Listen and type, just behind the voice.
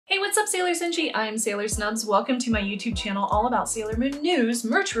Hey, what's up, Sailor Senshi? I'm Sailor Snubs. Welcome to my YouTube channel all about Sailor Moon news,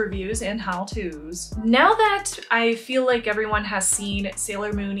 merch reviews, and how-tos. Now that I feel like everyone has seen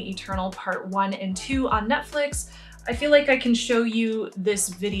Sailor Moon Eternal Part 1 and 2 on Netflix, I feel like I can show you this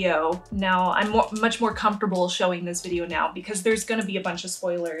video now. I'm much more comfortable showing this video now because there's gonna be a bunch of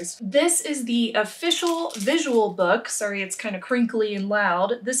spoilers. This is the official visual book. Sorry, it's kind of crinkly and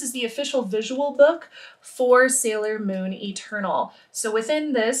loud. This is the official visual book for Sailor Moon Eternal. So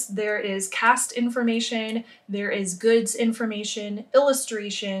within this, there is cast information, there is goods information,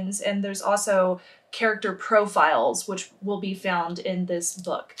 illustrations, and there's also character profiles, which will be found in this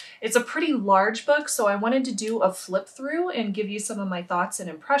book. It's a pretty large book, so I wanted to do a flip through and give you some of my thoughts and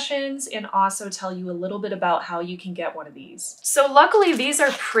impressions, and also tell you a little bit about how you can get one of these. So luckily, these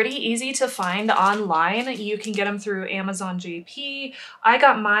are pretty easy to find online. You can get them through Amazon JP. I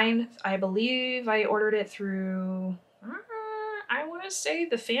got mine, I believe I ordered it through, I want to say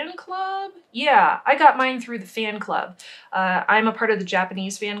the fan club? Yeah, I got mine through the fan club. I'm a part of the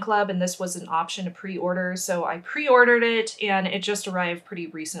Japanese fan club, and this was an option to pre-order, so I pre-ordered it, and it just arrived pretty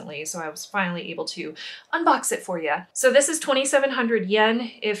recently, so I was finally able to unbox it for you. So this is 2,700 yen.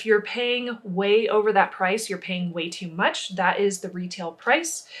 If you're paying way over that price, you're paying way too much. That is the retail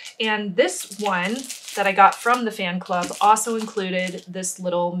price. And this one that I got from the fan club also included this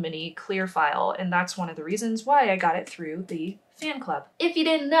little mini clear file, and that's one of the reasons why I got it through the fan club. If you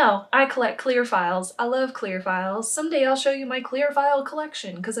didn't know, I collect clear files. I love clear files. Someday I'll show you my clear file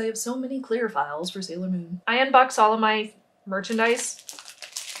collection because I have so many clear files for Sailor Moon. I unbox all of my merchandise.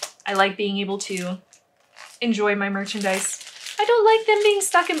 I like being able to enjoy my merchandise. I don't like them being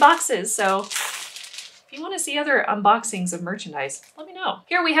stuck in boxes, so if you want to see other unboxings of merchandise, let me know.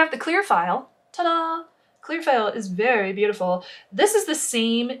 Here we have the clear file. Ta-da! Clear file is very beautiful. This is the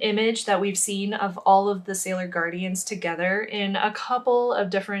same image that we've seen of all of the Sailor Guardians together in a couple of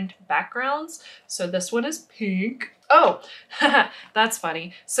different backgrounds. So this one is pink. Oh, that's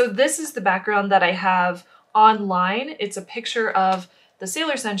funny. So this is the background that I have online. It's a picture of the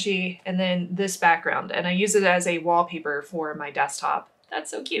Sailor Senshi and then this background, and I use it as a wallpaper for my desktop. That's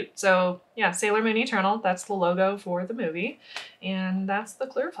so cute. So yeah, Sailor Moon Eternal, that's the logo for the movie. And that's the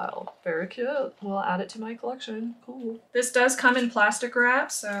clear file. Very cute. We'll add it to my collection. Cool. This does come in plastic wrap,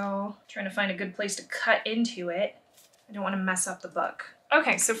 so I'm trying to find a good place to cut into it. I don't want to mess up the book.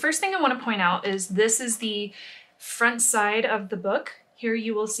 Okay, so first thing I want to point out is this is the front side of the book. Here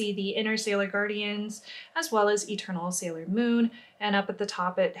you will see the inner Sailor Guardians as well as Eternal Sailor Moon. And up at the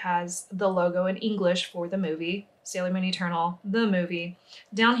top it has the logo in English for the movie. Sailor Moon Eternal, the movie.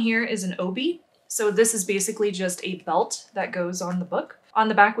 Down here is an obi. So this is basically just a belt that goes on the book. On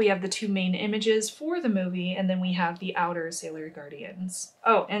the back we have the two main images for the movie, and then we have the outer Sailor Guardians.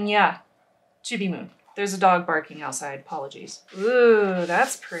 Oh, and yeah, Chibi Moon. There's a dog barking outside, apologies. Ooh,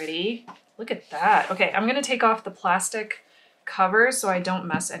 that's pretty. Look at that. Okay, I'm gonna take off the plastic cover so I don't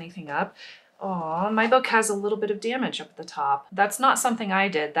mess anything up. Oh, my book has a little bit of damage up at the top. That's not something I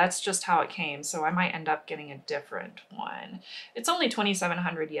did, that's just how it came, so I might end up getting a different one. It's only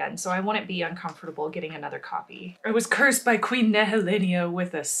 2,700 yen, so I wouldn't be uncomfortable getting another copy. I was cursed by Queen Nehelenia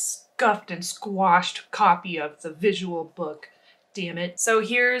with a scuffed and squashed copy of the visual book. Damn it. So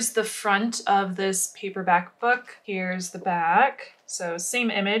here's the front of this paperback book. Here's the back. So same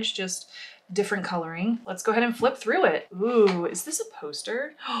image, just different coloring. Let's go ahead and flip through it. Ooh, is this a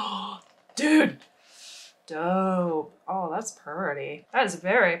poster? Dude, dope. Oh, that's pretty. That is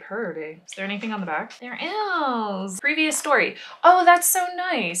very pretty. Is there anything on the back? There is. Previous story. Oh, that's so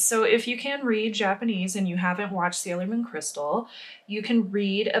nice. So if you can read Japanese and you haven't watched Sailor Moon Crystal, you can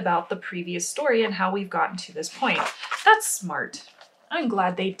read about the previous story and how we've gotten to this point. That's smart. I'm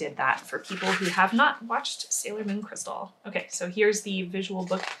glad they did that for people who have not watched Sailor Moon Crystal. Okay, so here's the visual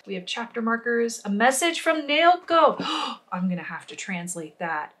book. We have chapter markers, a message from Naoko. I'm gonna have to translate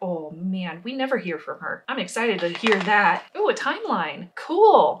that. Oh man, we never hear from her. I'm excited to hear that. Oh, a timeline.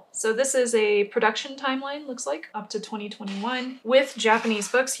 Cool. So this is a production timeline, looks like, up to 2021. With Japanese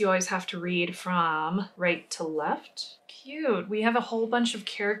books, you always have to read from right to left. Cute. We have a whole bunch of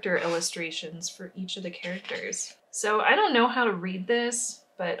character illustrations for each of the characters. So I don't know how to read this,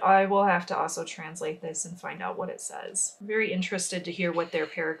 but I will have to also translate this and find out what it says. I'm very interested to hear what their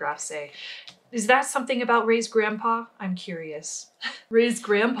paragraphs say. Is that something about Ray's grandpa? I'm curious. Ray's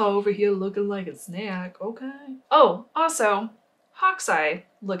grandpa over here looking like a snack, okay. Oh, also, Hawk's Eye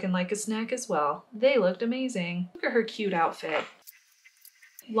looking like a snack as well. They looked amazing. Look at her cute outfit.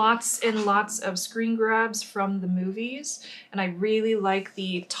 Lots and lots of screen grabs from the movies, and I really like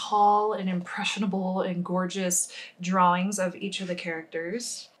the tall and impressionable and gorgeous drawings of each of the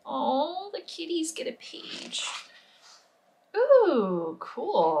characters. Oh, the kitties get a page. Ooh,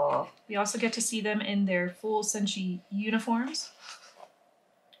 cool. We also get to see them in their full Senshi uniforms.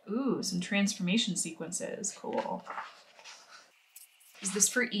 Ooh, some transformation sequences. Cool. Is this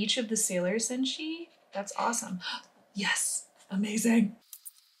for each of the sailor Senshi? That's awesome. Yes, amazing.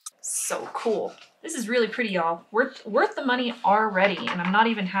 So cool. This is really pretty, y'all. Worth the money already, and I'm not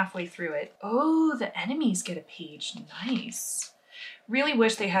even halfway through it. Oh, the enemies get a page. Nice. Really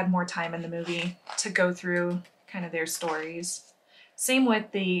wish they had more time in the movie to go through kind of their stories. Same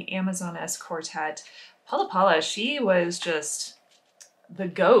with the Amazoness quartet. Pala Pala, she was just the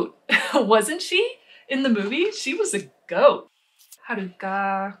goat, wasn't she? In the movie, she was a goat.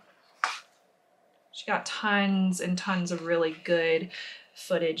 Haruka. She got tons and tons of really good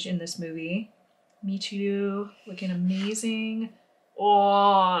footage in this movie. Michiru looking amazing.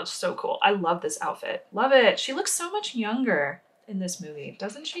 Oh, so cool. I love this outfit. Love it. She looks so much younger in this movie,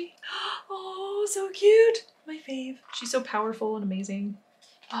 doesn't she? Oh, so cute. My fave. She's so powerful and amazing.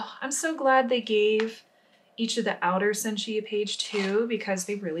 Oh, I'm so glad they gave each of the outer Senshi a page too, because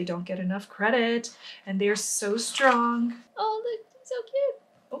they really don't get enough credit and they're so strong. Oh, look, so cute.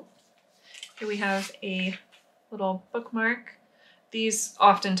 Oh, here we have a little bookmark. These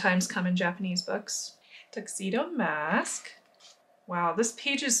oftentimes come in Japanese books. Tuxedo mask. Wow, this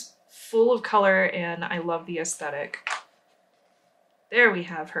page is full of color and I love the aesthetic. There we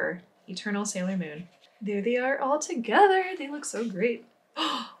have her, Eternal Sailor Moon. There they are all together. They look so great.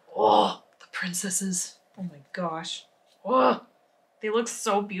 Oh, the princesses. Oh my gosh. Oh, they look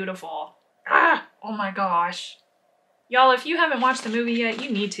so beautiful. Ah, oh my gosh. Y'all, if you haven't watched the movie yet, you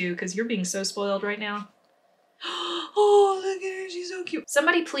need to, because you're being so spoiled right now. Oh, look at her, she's so cute.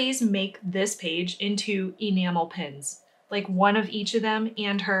 Somebody please make this page into enamel pins. Like one of each of them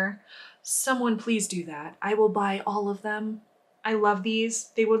and her. Someone please do that. I will buy all of them. I love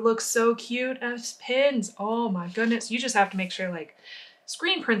these. They would look so cute as pins. Oh my goodness. You just have to make sure like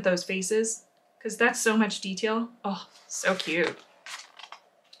screen print those faces because that's so much detail. Oh, so cute.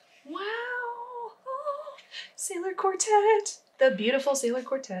 Wow. Oh, Sailor Quartet. The beautiful Sailor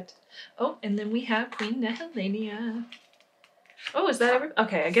Quartet. Oh, and then we have Queen Nehelenia. Oh, is that every?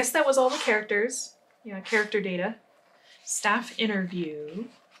 Okay, I guess that was all the characters. Yeah, character data. Staff interview.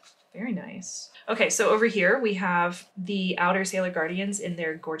 Very nice. Okay, so over here we have the outer Sailor Guardians in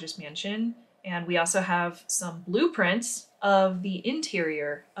their gorgeous mansion. And we also have some blueprints of the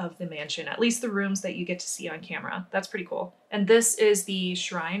interior of the mansion, at least the rooms that you get to see on camera. That's pretty cool. And this is the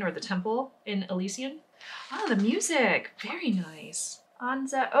shrine or the temple in Elysian. Ah, the music. Very nice.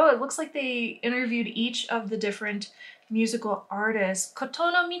 Anza. Oh, it looks like they interviewed each of the different musical artists.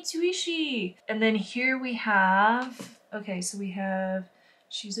 Kotono Mitsuishi. And then here we have, okay, so we have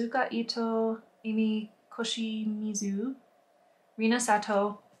Shizuka Ito, Emi Koshimizu, Rina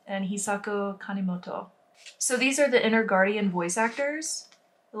Sato, and Hisako Kanemoto. So these are the inner guardian voice actors.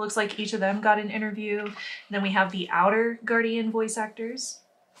 It looks like each of them got an interview. And then we have the outer guardian voice actors.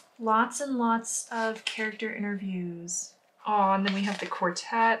 Lots and lots of character interviews. Oh, and then we have the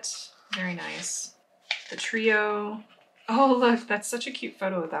quartet. Very nice. The trio. Oh, look, that's such a cute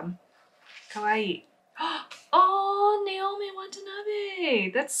photo of them. Kawaii. Oh, Naomi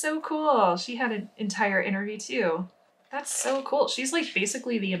Watanabe. That's so cool. She had an entire interview too. That's so cool. She's like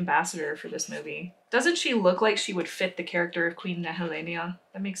basically the ambassador for this movie. Doesn't she look like she would fit the character of Queen Nehelenia?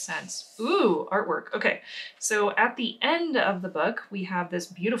 That makes sense. Ooh, artwork. Okay, so at the end of the book, we have this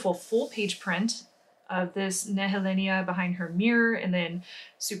beautiful full page print of this Nehelenia behind her mirror and then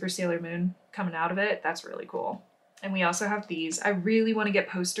Super Sailor Moon coming out of it. That's really cool. And we also have these. I really want to get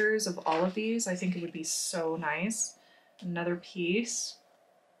posters of all of these. I think it would be so nice. Another piece.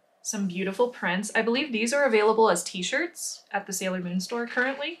 Some beautiful prints. I believe these are available as t-shirts at the Sailor Moon store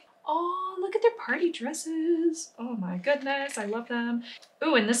currently. Oh, look at their party dresses. Oh my goodness, I love them.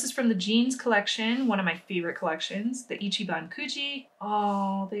 Ooh, and this is from the jeans collection, one of my favorite collections, the Ichiban Kuji.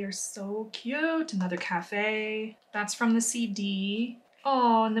 Oh, they are so cute. Another cafe. That's from the CD.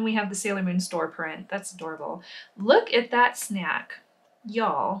 Oh, and then we have the Sailor Moon store print. That's adorable. Look at that snack.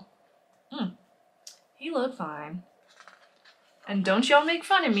 Y'all. He looked fine. And don't y'all make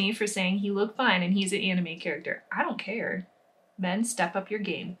fun of me for saying he looked fine and he's an anime character. I don't care. Men, step up your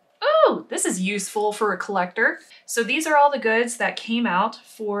game. Oh, this is useful for a collector. So these are all the goods that came out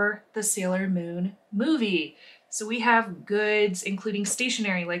for the Sailor Moon movie. So we have goods including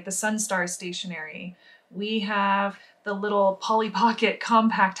stationery, like the Sunstar stationery. We have the little Polly Pocket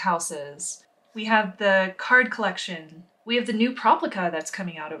compact houses. We have the card collection. We have the new Proplica that's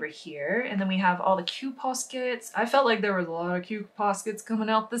coming out over here. And then we have all the Q Poskets. I felt like there was a lot of Q Poskets coming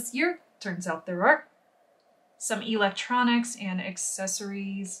out this year. Turns out there are. Some electronics and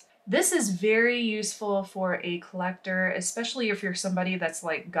accessories. This is very useful for a collector, especially if you're somebody that's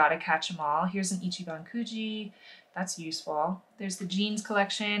like gotta catch them all. Here's an Ichiban Kuji. That's useful. There's the jeans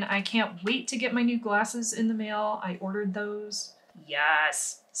collection. I can't wait to get my new glasses in the mail. I ordered those.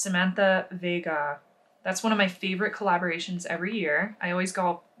 Yes, Samantha Vega. That's one of my favorite collaborations every year. I always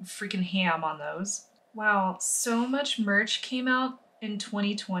go freaking ham on those. Wow, so much merch came out in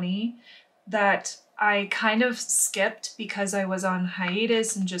 2020 that I kind of skipped because I was on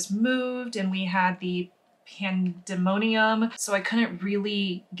hiatus and just moved, and we had the pandemonium, so I couldn't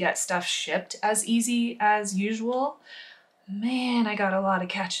really get stuff shipped as easy as usual. Man, I got a lot of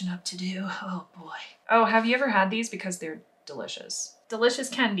catching up to do. Oh boy. Oh, have you ever had these? Because they're delicious. Delicious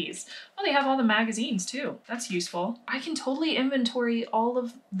candies. Oh, they have all the magazines too. That's useful. I can totally inventory all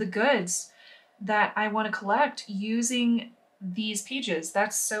of the goods that I want to collect using these pages.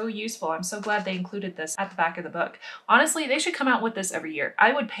 That's so useful. I'm so glad they included this at the back of the book. Honestly, they should come out with this every year.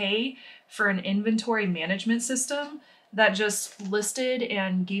 I would pay for an inventory management system that just listed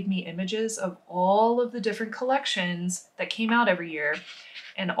and gave me images of all of the different collections that came out every year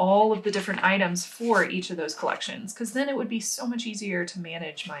and all of the different items for each of those collections, because then it would be so much easier to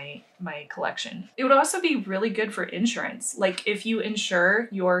manage my collection. It would also be really good for insurance. Like if you insure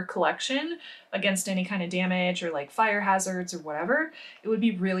your collection against any kind of damage or like fire hazards or whatever, it would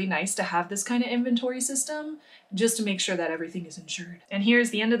be really nice to have this kind of inventory system just to make sure that everything is insured. And here's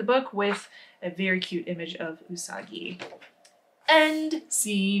the end of the book with a very cute image of Usagi. End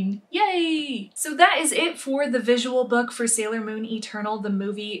scene. Yay! So that is it for the visual book for Sailor Moon Eternal, the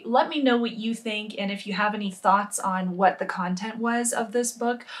movie. Let me know what you think and if you have any thoughts on what the content was of this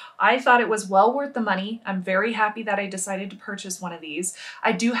book. I thought it was well worth the money. I'm very happy that I decided to purchase one of these.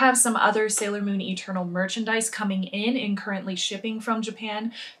 I do have some other Sailor Moon Eternal merchandise coming in and currently shipping from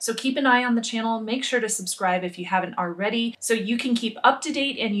Japan, so keep an eye on the channel. Make sure to subscribe if you haven't already so you can keep up to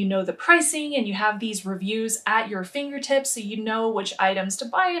date and you know the pricing and you have these reviews at your fingertips so you know which items to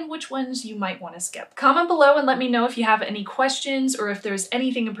buy and which ones you might want to skip. Comment below and let me know if you have any questions or if there's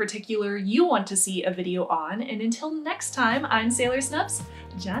anything in particular you want to see a video on. And until next time, I'm Sailor Snubs.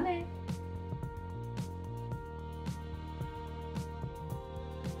 Jane.